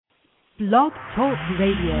Blog Talk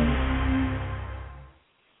Radio.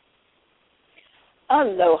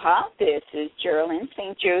 Aloha, this is Geraldine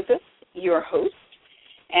St. Joseph, your host,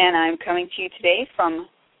 and I'm coming to you today from,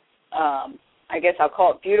 I guess I'll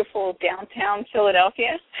call it beautiful downtown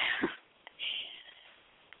Philadelphia.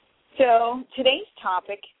 So today's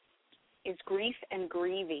topic is grief and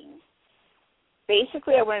grieving.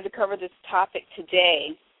 Basically, I wanted to cover this topic today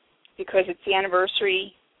because it's the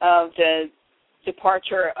anniversary of the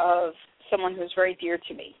departure of someone who's very dear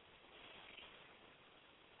to me.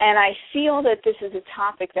 And I feel that this is a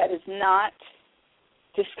topic that is not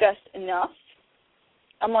discussed enough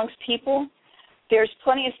amongst people. There's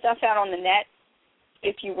plenty of stuff out on the net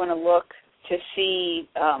if you want to look to see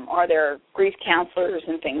are there grief counselors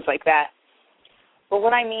and things like that. But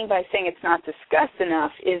what I mean by saying it's not discussed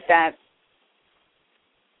enough is that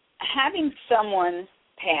having someone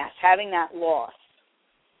pass, having that loss,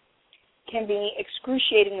 can be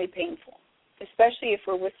excruciatingly painful, especially if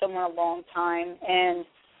we're with someone a long time and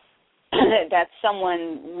that's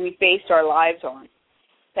someone we based our lives on,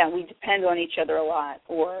 that we depend on each other a lot,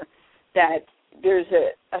 or that there's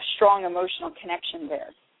a strong emotional connection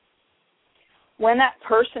there. When that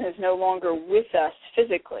person is no longer with us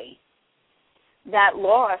physically, that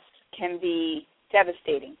loss can be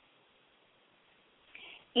devastating.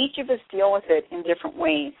 Each of us deal with it in different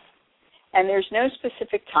ways, and there's no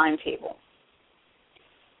specific timetable.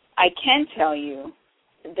 I can tell you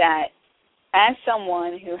that as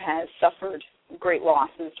someone who has suffered great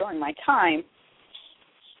losses during my time,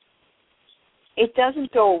 it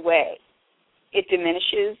doesn't go away. It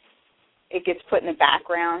diminishes. It gets put in the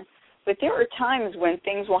background. But there are times when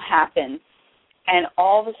things will happen, and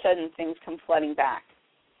all of a sudden things come flooding back.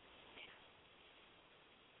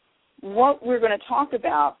 What we're going to talk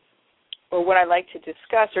about, or what I'd like to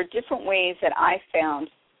discuss, are different ways that I found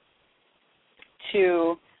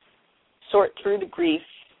to sort through the grief,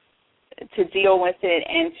 to deal with it,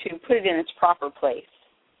 and to put it in its proper place.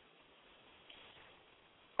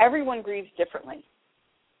 Everyone grieves differently.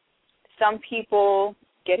 Some people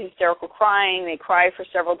get hysterical crying, they cry for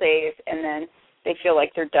several days, and then they feel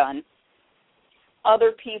like they're done.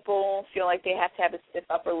 Other people feel like they have to have a stiff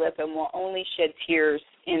upper lip and will only shed tears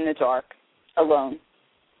in the dark, alone.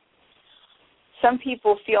 Some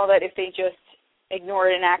people feel that if they just ignore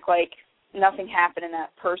it and act like nothing happened in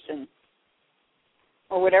that person,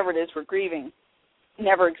 or whatever it is we're grieving,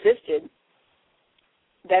 never existed,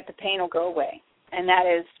 that the pain will go away. And that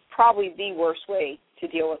is probably the worst way to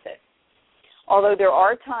deal with it. Although there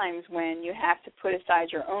are times when you have to put aside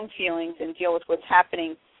your own feelings and deal with what's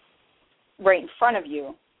happening right in front of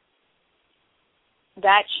you,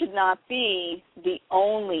 that should not be the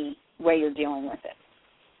only way you're dealing with it.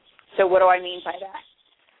 So what do I mean by that?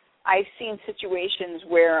 I've seen situations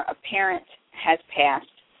where a parent has passed,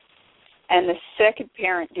 and the second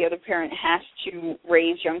parent, the other parent, has to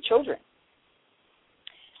raise young children.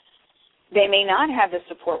 They may not have the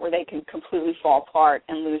support where they can completely fall apart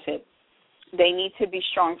and lose it. They need to be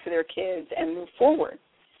strong for their kids and move forward.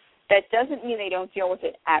 That doesn't mean they don't deal with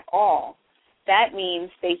it at all. That means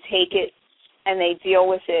they take it and they deal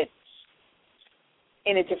with it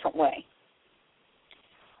in a different way,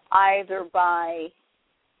 either by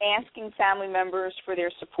asking family members for their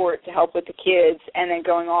support to help with the kids and then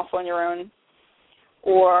going off on your own,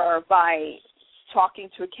 or by talking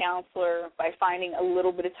to a counselor, by finding a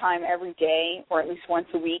little bit of time every day or at least once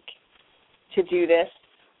a week to do this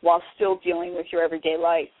while still dealing with your everyday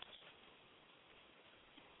life.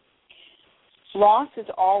 Loss is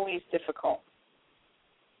always difficult.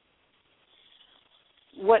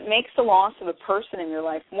 What makes the loss of a person in your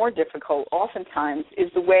life more difficult oftentimes is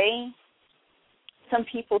the way some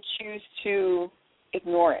people choose to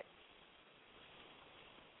ignore it.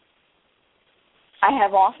 I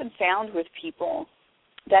have often found with people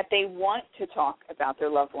that they want to talk about their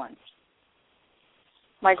loved ones.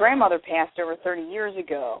 My grandmother passed over 30 years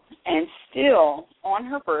ago, and still on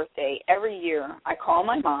her birthday, every year, I call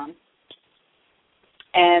my mom,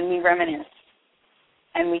 and we reminisce,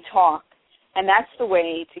 and we talk, and that's the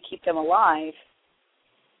way to keep them alive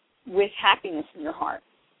with happiness in your heart.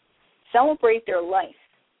 Celebrate their life.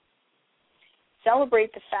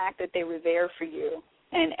 Celebrate the fact that they were there for you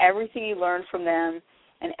and everything you learned from them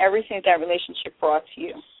and everything that relationship brought to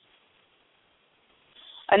you.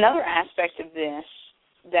 Another aspect of this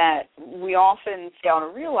that we often fail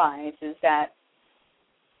to realize is that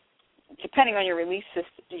depending on your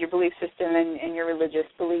belief system and your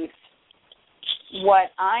religious beliefs,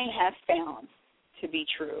 what I have found to be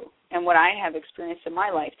true and what I have experienced in my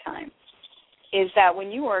lifetime is that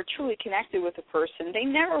when you are truly connected with a person, they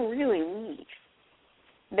never really leave.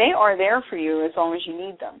 They are there for you as long as you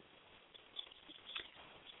need them.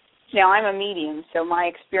 Now, I'm a medium, so my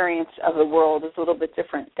experience of the world is a little bit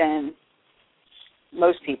different than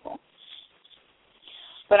most people.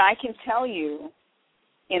 But I can tell you,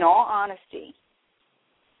 in all honesty,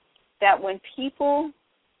 that when people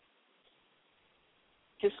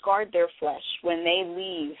discard their flesh, when they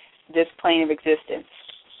leave this plane of existence,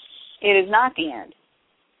 it is not the end.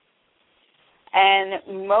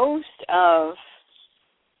 And most of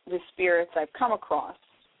the spirits I've come across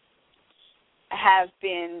have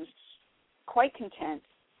been quite content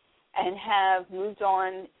and have moved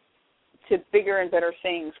on to bigger and better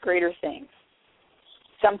things, greater things.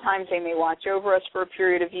 Sometimes they may watch over us for a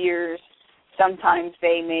period of years. Sometimes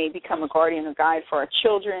they may become a guardian or guide for our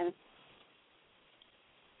children.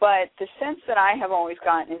 But the sense that I have always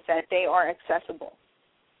gotten is that they are accessible,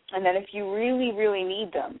 and that if you really, really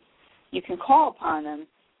need them, you can call upon them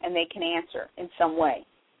and they can answer in some way.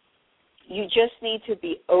 You just need to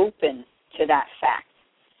be open to that fact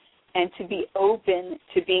and to be open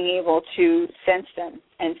to being able to sense them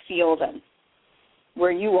and feel them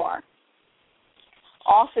where you are.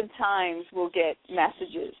 Oftentimes we'll get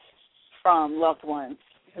messages from loved ones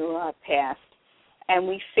who have passed, and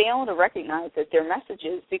we fail to recognize that they're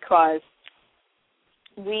messages because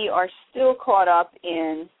we are still caught up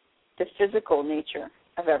in the physical nature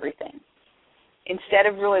of everything instead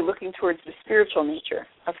of really looking towards the spiritual nature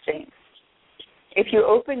of things. If you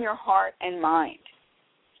open your heart and mind,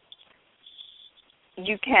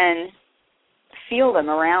 you can feel them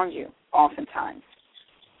around you oftentimes.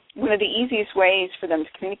 One of the easiest ways for them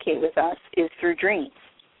to communicate with us is through dreams.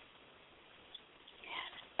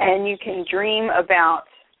 And you can dream about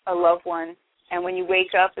a loved one, and when you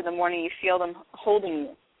wake up in the morning, you feel them holding you,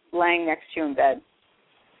 laying next to you in bed.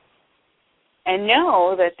 And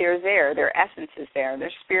know that they're there, their essence is there,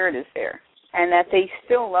 their spirit is there, and that they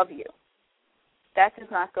still love you. That does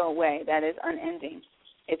not go away. That is unending.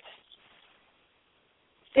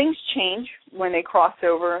 Things change when they cross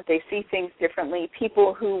over. They see things differently.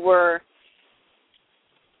 People who were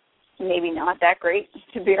maybe not that great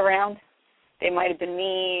to be around, they might have been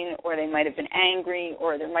mean, or they might have been angry,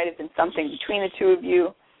 or there might have been something between the two of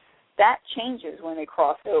you. That changes when they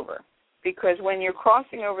cross over. Because when you're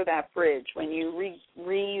crossing over that bridge, when you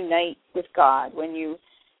reunite with God, when you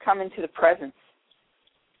come into the presence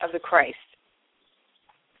of the Christ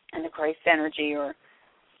and the Christ energy, or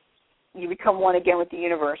you become one again with the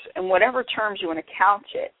universe, and whatever terms you want to couch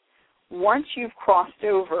it, once you've crossed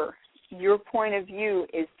over, your point of view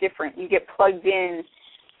is different. You get plugged in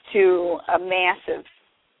to a massive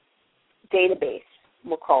database,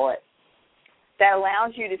 we'll call it, that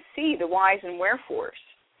allows you to see the whys and wherefores.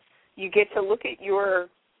 You get to look at your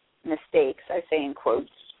mistakes, I say in quotes,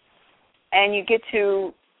 and you get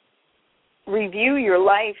to review your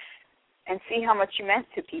life and see how much you meant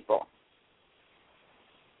to people.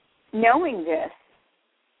 Knowing this,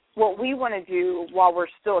 what we want to do while we're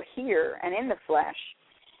still here and in the flesh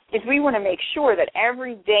is we want to make sure that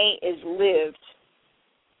every day is lived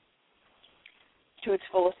to its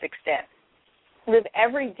fullest extent. Live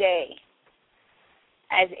every day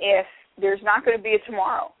as if there's not going to be a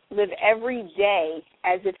tomorrow. Live every day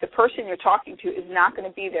as if the person you're talking to is not going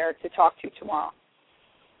to be there to talk to tomorrow.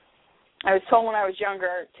 I was told when I was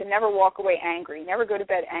younger to never walk away angry, never go to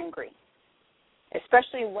bed angry,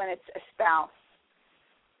 especially when it's a spouse.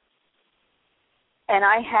 And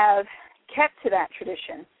I have kept to that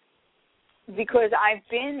tradition because I've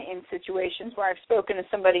been in situations where I've spoken to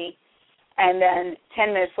somebody and then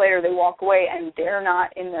 10 minutes later they walk away and they're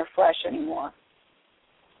not in their flesh anymore.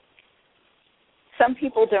 Some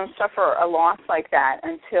people don't suffer a loss like that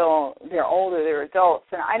until they're older, they're adults.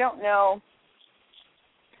 And I don't know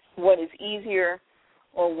what is easier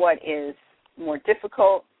or what is more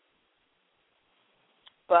difficult,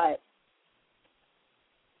 but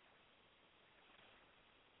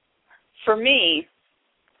for me,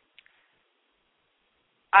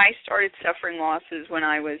 I started suffering losses when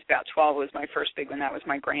I was about 12. Was my first big one. That was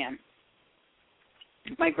my grandmother.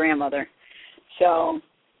 So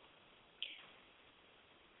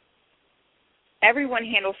everyone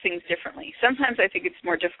handles things differently. Sometimes I think it's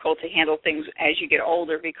more difficult to handle things as you get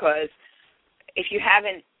older because if you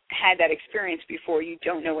haven't had that experience before, you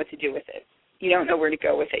don't know what to do with it. You don't know where to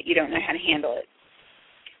go with it. You don't know how to handle it.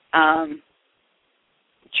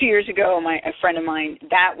 2 years ago, a friend of mine,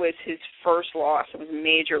 that was his first loss. It was a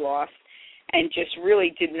major loss, and just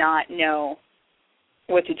really did not know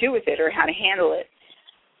what to do with it or how to handle it.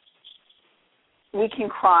 We can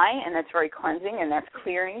cry, and that's very cleansing, and that's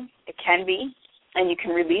clearing. It can be, and you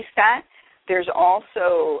can release that. There's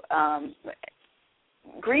also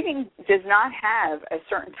grieving does not have a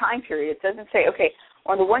certain time period. It doesn't say, okay,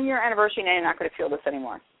 on the 1 year anniversary, now you're not going to feel this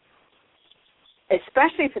anymore.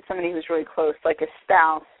 especially if it's somebody who's really close, like a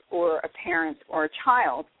spouse or a parent or a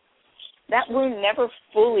child, that wound never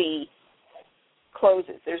fully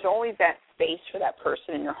closes. There's always that space for that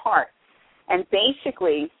person in your heart. And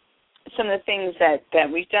basically, some of the things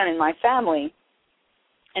that we've done in my family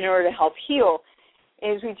in order to help heal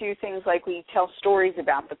is we do things like we tell stories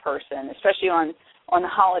about the person, especially on the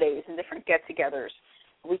holidays and different get-togethers.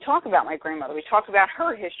 We talk about my grandmother. We talk about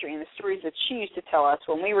her history and the stories that she used to tell us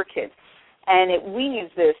when we were kids. And we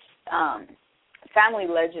use this family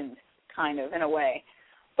legend kind of in a way.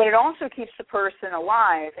 But it also keeps the person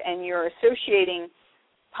alive, and you're associating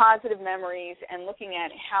positive memories and looking at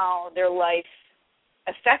how their life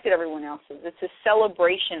affected everyone else's. It's a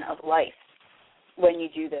celebration of life when you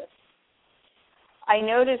do this. I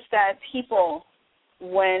notice that people,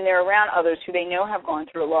 when they're around others who they know have gone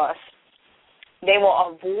through a loss, they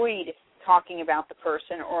will avoid talking about the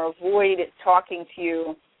person or avoid talking to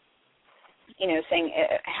you, saying,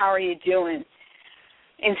 how are you doing?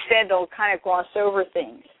 Instead, they'll kind of gloss over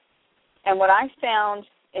things. And what I found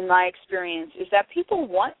in my experience is that people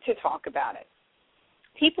want to talk about it.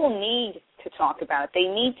 People need to talk about it. They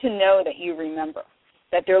need to know that you remember,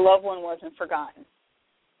 that their loved one wasn't forgotten.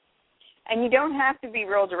 And you don't have to be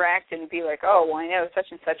real direct and be like, oh, well, I know such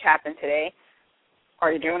and such happened today.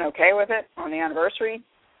 Are you doing okay with it on the anniversary?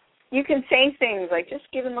 You can say things like just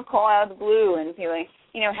give them a call out of the blue and be like,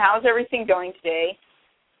 how's everything going today?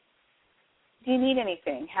 Do you need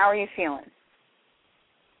anything? How are you feeling?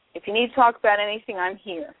 If you need to talk about anything, I'm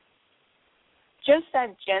here. Just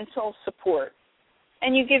that gentle support.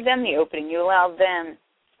 And you give them the opening. You allow them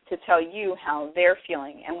to tell you how they're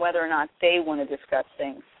feeling and whether or not they want to discuss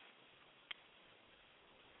things.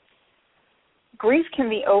 Grief can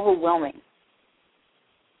be overwhelming.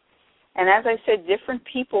 And as I said, different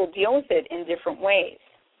people deal with it in different ways.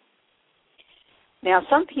 Now,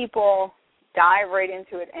 some people dive right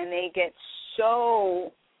into it and they get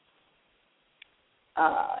so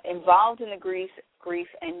involved in the grief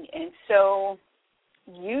and so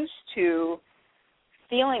used to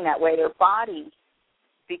feeling that way. Their body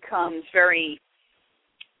becomes very,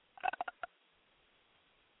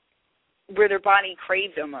 where their body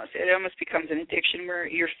craves almost. It almost becomes an addiction where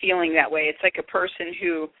you're feeling that way. It's like a person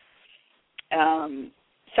who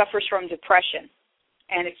suffers from depression.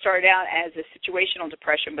 And it started out as a situational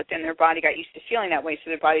depression, but then their body got used to feeling that way, so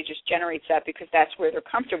their body just generates that because that's where they're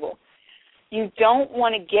comfortable. You don't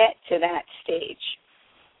want to get to that stage.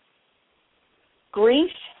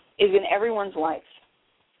 Grief is in everyone's life.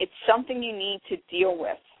 It's something you need to deal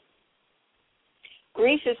with.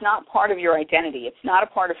 Grief is not part of your identity. It's not a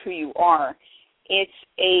part of who you are. It's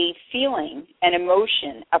a feeling, an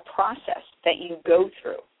emotion, a process that you go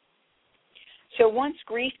through. So once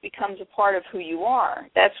grief becomes a part of who you are,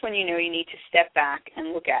 that's when you know you need to step back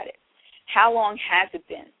and look at it. How long has it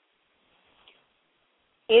been?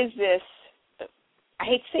 Is this, I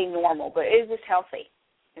hate to say normal, but is this healthy?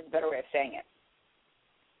 Is a better way of saying it.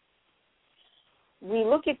 We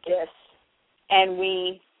look at this and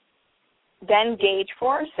we then gauge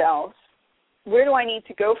for ourselves, where do I need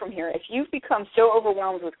to go from here? If you've become so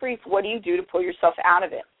overwhelmed with grief, what do you do to pull yourself out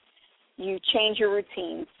of it? You change your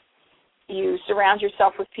routines. You surround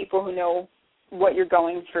yourself with people who know what you're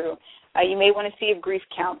going through. You may want to see a grief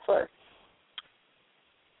counselor.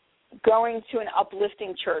 Going to an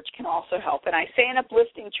uplifting church can also help. And I say an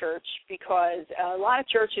uplifting church because a lot of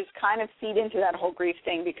churches kind of feed into that whole grief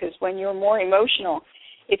thing, because when you're more emotional,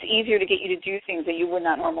 it's easier to get you to do things that you would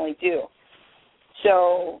not normally do.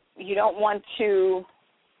 So you don't want to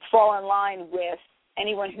fall in line with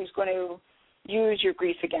anyone who's going to use your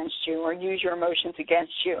grief against you or use your emotions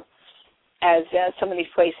against you, as some of these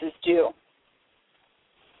places do.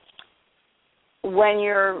 When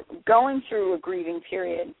you're going through a grieving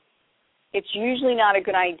period, it's usually not a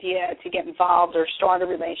good idea to get involved or start a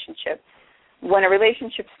relationship. When a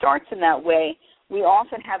relationship starts in that way, we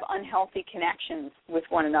often have unhealthy connections with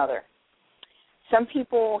one another. Some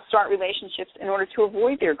people start relationships in order to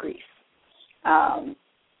avoid their grief. And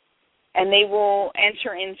they will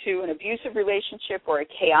enter into an abusive relationship or a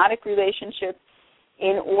chaotic relationship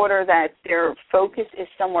in order that their focus is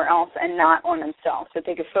somewhere else and not on themselves, that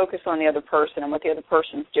they can focus on the other person and what the other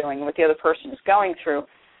person's doing and what the other person is going through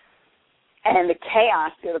and the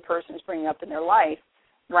chaos the other person is bringing up in their life,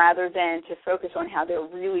 rather than to focus on how they're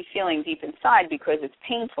really feeling deep inside, because it's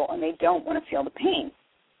painful and they don't want to feel the pain.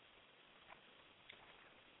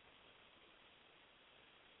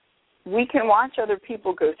 We can watch other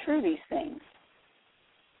people go through these things.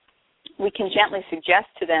 We can gently suggest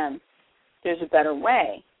to them there's a better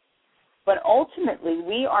way. But ultimately,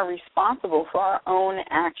 we are responsible for our own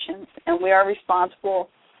actions, and we are responsible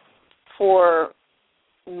for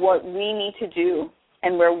what we need to do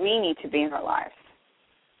and where we need to be in our lives.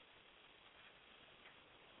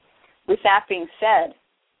 With that being said,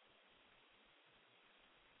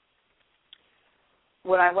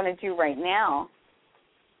 what I want to do right now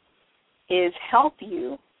is help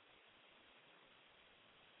you,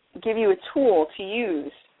 give you a tool to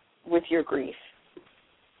use with your grief.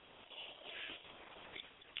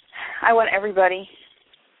 I want everybody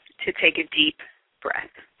to take a deep breath.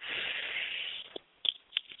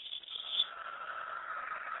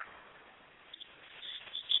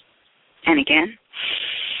 And again,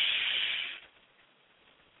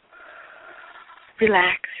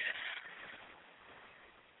 relax.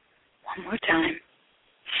 One more time.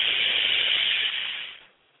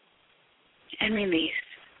 And release.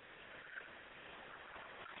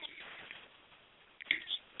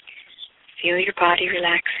 Feel your body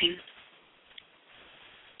relaxing.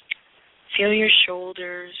 Feel your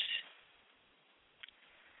shoulders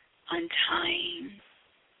untying.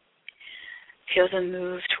 Feel them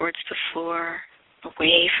move towards the floor,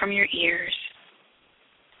 away from your ears.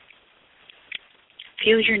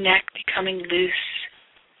 Feel your neck becoming loose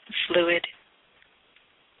and fluid.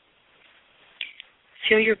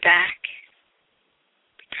 Feel your back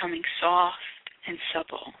becoming soft and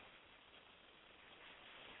supple.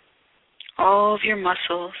 All of your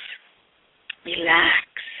muscles relax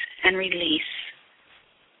and release.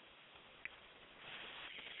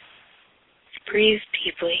 Breathe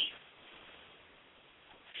deeply.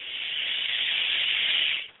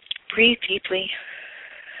 Breathe deeply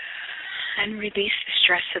and release the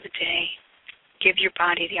stress of the day. Give your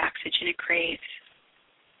body the oxygen it craves.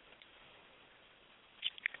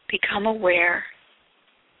 Become aware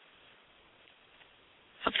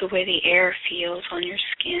of the way the air feels on your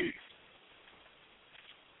skin.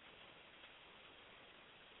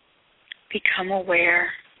 Become aware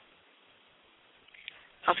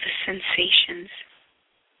of the sensations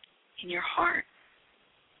in your heart.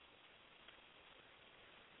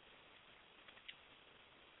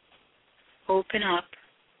 Open up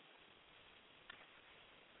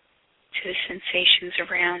to the sensations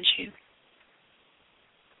around you.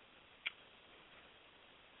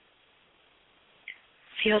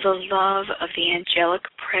 Feel the love of the angelic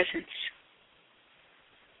presence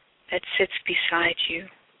that sits beside you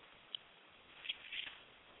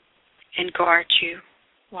and guards you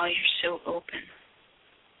while you're so open.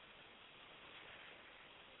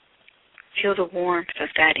 Feel the warmth of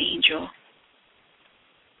that angel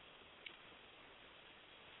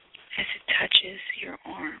as it touches your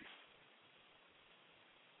arm.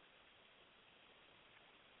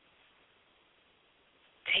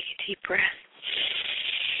 Take a deep breath.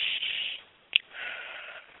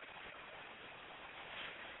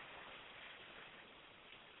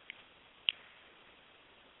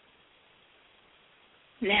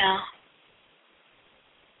 Now,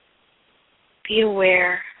 be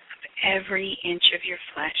aware of every inch of your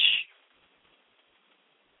flesh,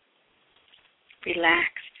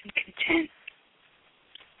 relaxed and content,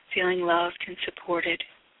 feeling loved and supported.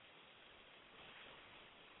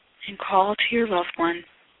 And call to your loved one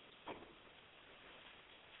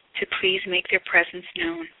to please make their presence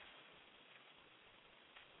known.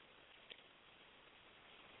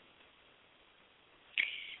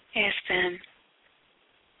 Ask them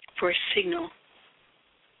for a signal.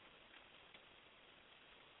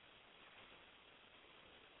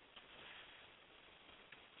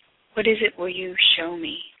 What is it will you show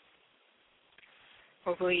me?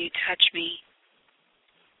 Or will you touch me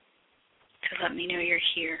to let me know you're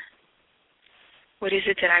here? What is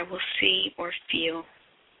it that I will see or feel?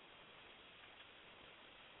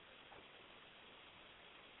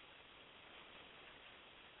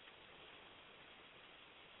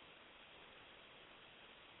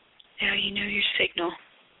 Now you know your signal.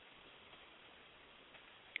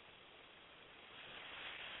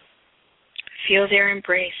 Feel their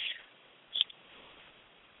embrace.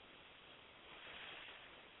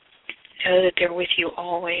 Know that they're with you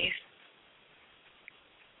always.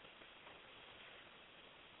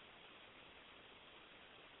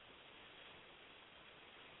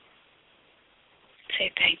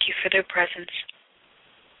 Say thank you for their presence.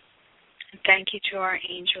 And thank you to our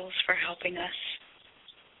angels for helping us.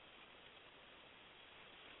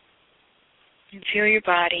 And feel your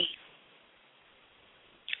body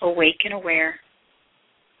awake and aware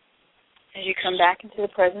as you come back into the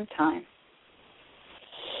present time.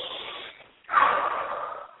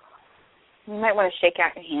 You might want to shake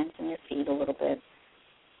out your hands and your feet a little bit.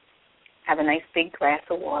 Have a nice big glass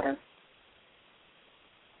of water.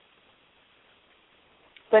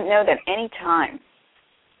 But know that any time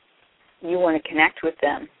you want to connect with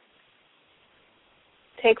them,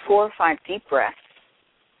 Take 4 or 5 deep breaths.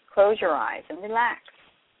 Close your eyes and relax.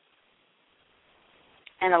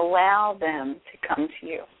 And allow them to come to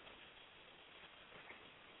you.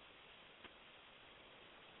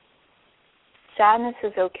 Sadness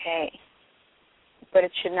is okay, but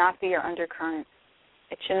it should not be your undercurrent.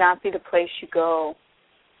 It should not be the place you go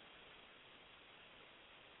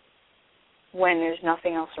when there's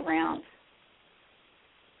nothing else around.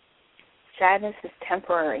 Sadness is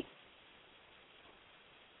temporary.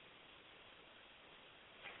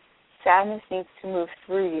 Sadness needs to move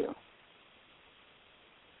through you.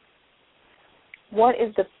 What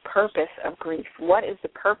is the purpose of grief? What is the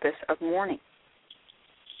purpose of mourning?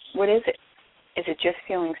 What is it? Is it just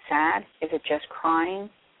feeling sad? Is it just crying?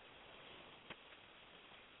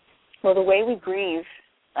 Well, the way we grieve,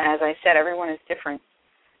 as I said, everyone is different.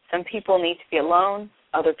 Some people need to be alone.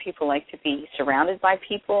 Other people like to be surrounded by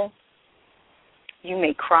people. You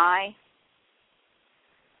may cry.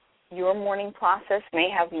 Your mourning process may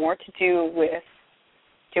have more to do with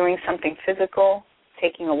doing something physical,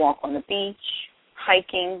 taking a walk on the beach,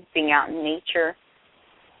 hiking, being out in nature,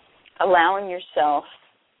 allowing yourself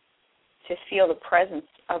to feel the presence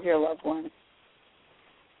of your loved one.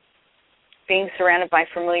 Being surrounded by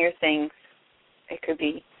familiar things. It could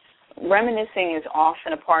be reminiscing is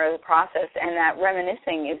often a part of the process, and that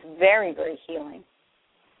reminiscing is very, very healing.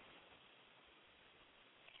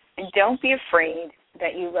 And don't be afraid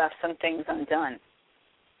that you left some things undone.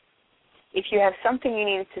 If you have something you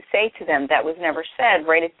needed to say to them that was never said,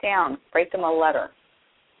 write it down. Write them a letter.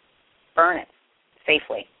 Burn it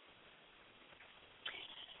safely.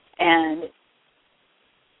 And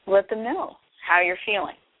let them know how you're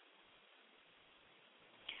feeling.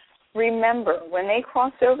 Remember, when they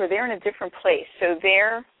cross over, they're in a different place, so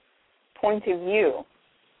their point of view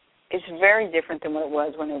is very different than what it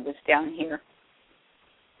was when it was down here.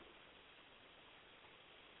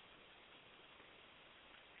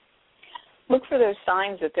 Look for those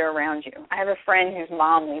signs that they're around you. I have a friend whose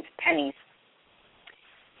mom leaves pennies,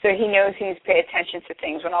 so he knows he needs to pay attention to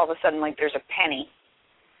things when all of a sudden, like, there's a penny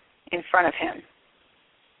in front of him.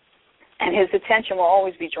 And his attention will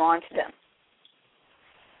always be drawn to them.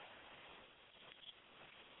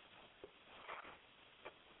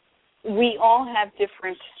 We all have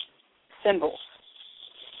different symbols.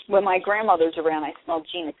 When my grandmother's around, I smell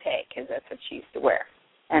Gina Tay because that's what she used to wear.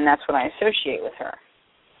 And that's what I associate with her.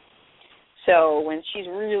 So when she's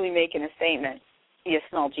really making a statement, you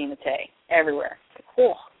smell Gina Tay everywhere.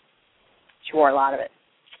 Cool. She wore a lot of it.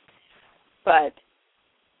 But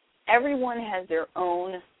everyone has their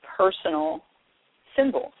own personal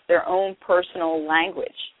symbols, their own personal language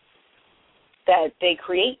that they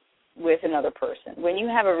create with another person. When you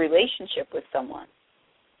have a relationship with someone,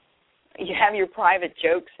 you have your private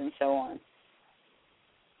jokes and so on.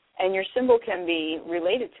 And your symbol can be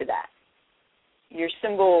related to that. Your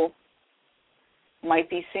symbol might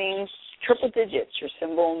be seeing triple digits. Your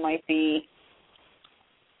symbol might be,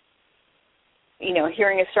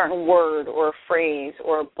 hearing a certain word or a phrase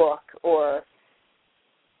or a book, or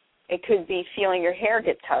it could be feeling your hair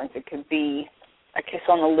get tugged. It could be a kiss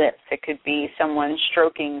on the lips. It could be someone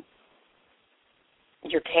stroking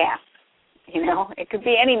your calf. It could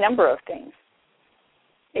be any number of things.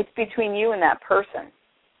 It's between you and that person.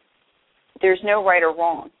 There's no right or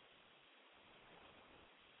wrong.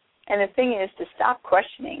 And the thing is to stop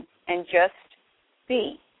questioning and just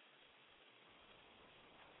be.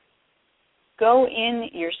 Go in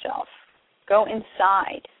yourself. Go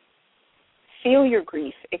inside. Feel your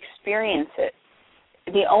grief. Experience it.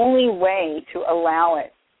 The only way to allow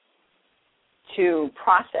it to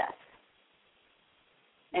process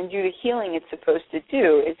and do the healing it's supposed to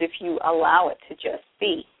do is if you allow it to just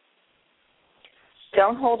be.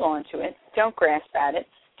 Don't hold on to it. Don't grasp at it.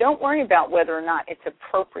 Don't worry about whether or not it's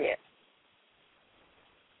appropriate.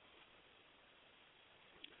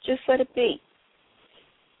 Just let it be.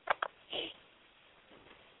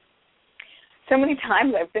 So many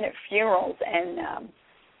times I've been at funerals, and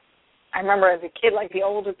I remember as a kid, like the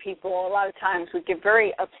older people, a lot of times would get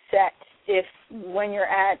very upset if when you're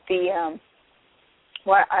at the,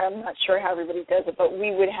 I'm not sure how everybody does it, but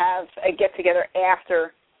we would have a get-together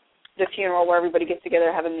after the funeral where everybody gets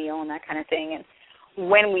together, have a meal and that kind of thing. And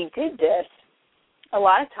when we did this, a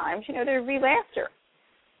lot of times, there'd be laughter.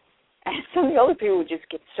 And some of the other people would just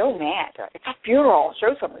get so mad. It's a funeral.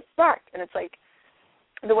 Show some respect. And it's like,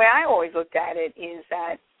 the way I always looked at it is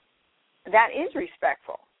that is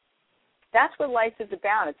respectful. That's what life is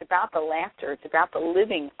about. It's about the laughter. It's about the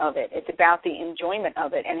living of it. It's about the enjoyment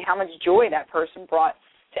of it and how much joy that person brought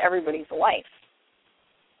to everybody's life.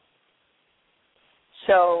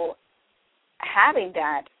 So having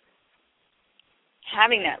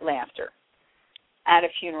having that laughter at a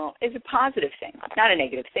funeral is a positive thing, not a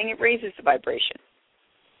negative thing. It raises the vibration.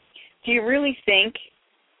 Do you really think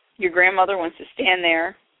your grandmother wants to stand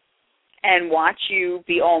there and watch you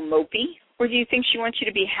be all mopey, or do you think she wants you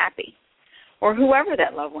to be happy, or whoever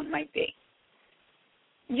that loved one might be?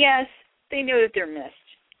 Yes, they know that they're missed.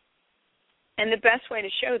 And the best way to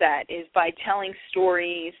show that is by telling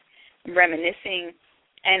stories, reminiscing,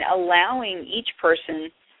 and allowing each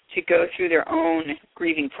person to go through their own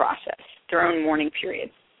grieving process, their own mourning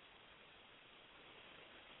period.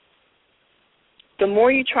 The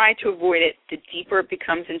more you try to avoid it, the deeper it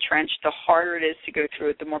becomes entrenched, the harder it is to go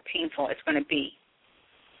through it, the more painful it's going to be.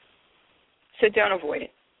 So don't avoid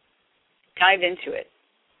it. Dive into it.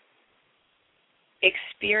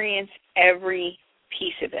 Experience every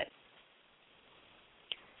piece of it.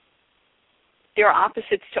 There are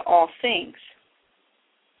opposites to all things.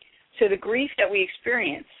 So the grief that we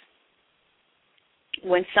experience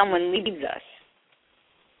when someone leaves us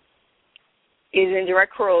is in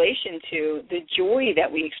direct correlation to the joy that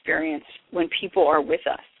we experience when people are with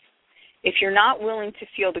us. If you're not willing to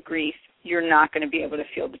feel the grief, you're not going to be able to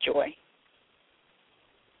feel the joy.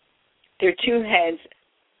 They're two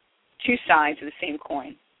sides of the same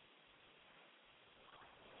coin.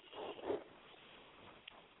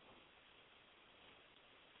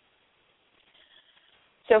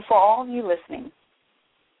 So for all of you listening,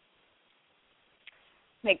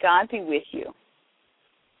 may God be with you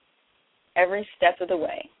every step of the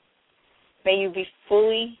way. May you be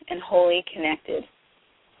fully and wholly connected.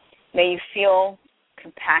 May you feel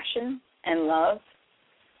compassion and love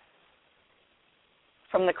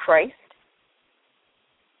from the Christ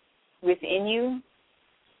within you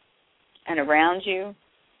and around you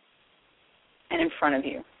and in front of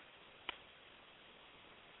you.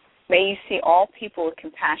 May you see all people with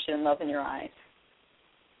compassion and love in your eyes.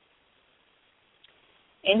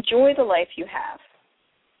 Enjoy the life you have.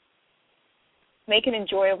 Make it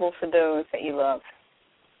enjoyable for those that you love.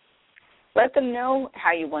 Let them know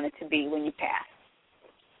how you want it to be when you pass.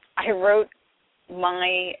 I wrote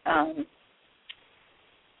my,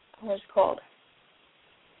 what's it called?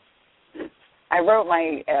 I wrote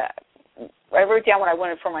down what I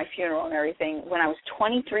wanted for my funeral and everything when I was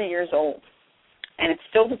 23 years old, and it's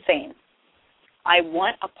still the same. I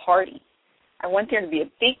want a party. I want there to be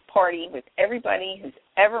a big party with everybody who's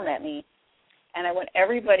ever met me, and I want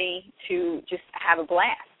everybody to just have a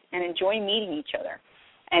blast and enjoy meeting each other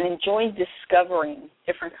and enjoy discovering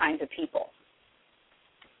different kinds of people.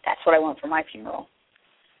 That's what I want for my funeral.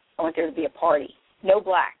 I want there to be a party. No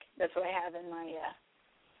black. That's what I have in my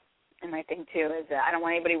thing too. Is I don't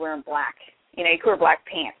want anybody wearing black. You know, you could wear black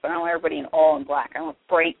pants, but I don't want everybody all in black. I want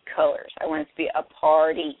bright colors. I want it to be a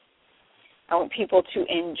party. I want people to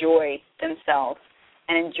enjoy themselves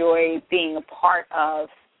and enjoy being a part of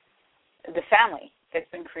the family that's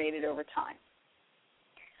been created over time.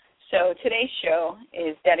 So today's show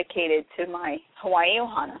is dedicated to my Hawaii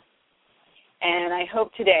Ohana, and I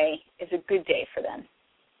hope today is a good day for them.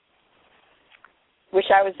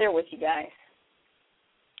 Wish I was there with you guys.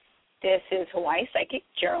 This is Hawaii Psychic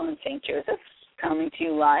Geraldine St. Joseph coming to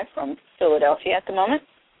you live from Philadelphia at the moment.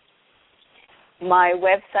 My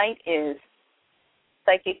website is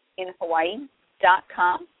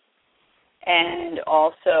psychicinhawaii.com and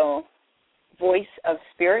also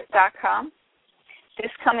voiceofspirit.com.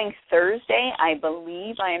 This coming Thursday, I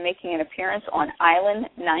believe I am making an appearance on Island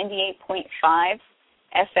 98.5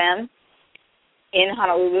 FM in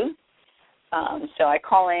Honolulu. So I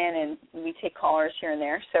call in and we take callers here and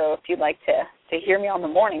there. So if you'd like to hear me on the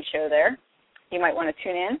morning show there, you might want to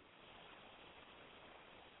tune in.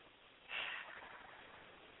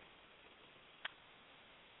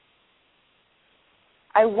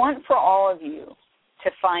 I want for all of you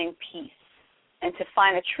to find peace and to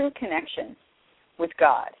find a true connection with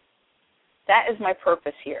God. That is my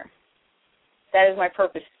purpose here. That is my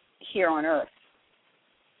purpose here on earth.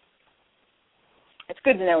 It's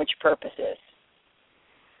good to know what your purpose is.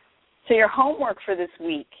 So your homework for this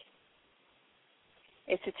week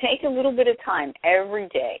is to take a little bit of time every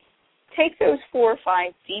day. Take those 4 or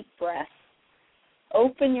 5 deep breaths.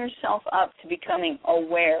 Open yourself up to becoming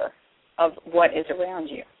aware of what is around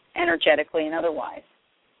you, energetically and otherwise.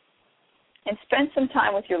 And spend some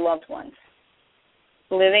time with your loved ones,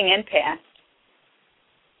 living and past,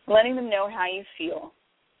 letting them know how you feel,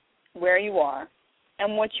 where you are,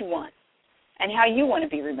 and what you want, and how you want to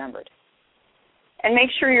be remembered. And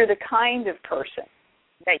make sure you're the kind of person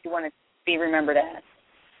that you want to be remembered as,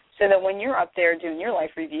 so that when you're up there doing your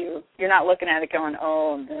life review, you're not looking at it going,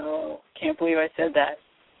 oh, no, can't believe I said that,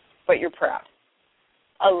 but you're proud.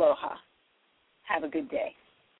 Aloha. Have a good day.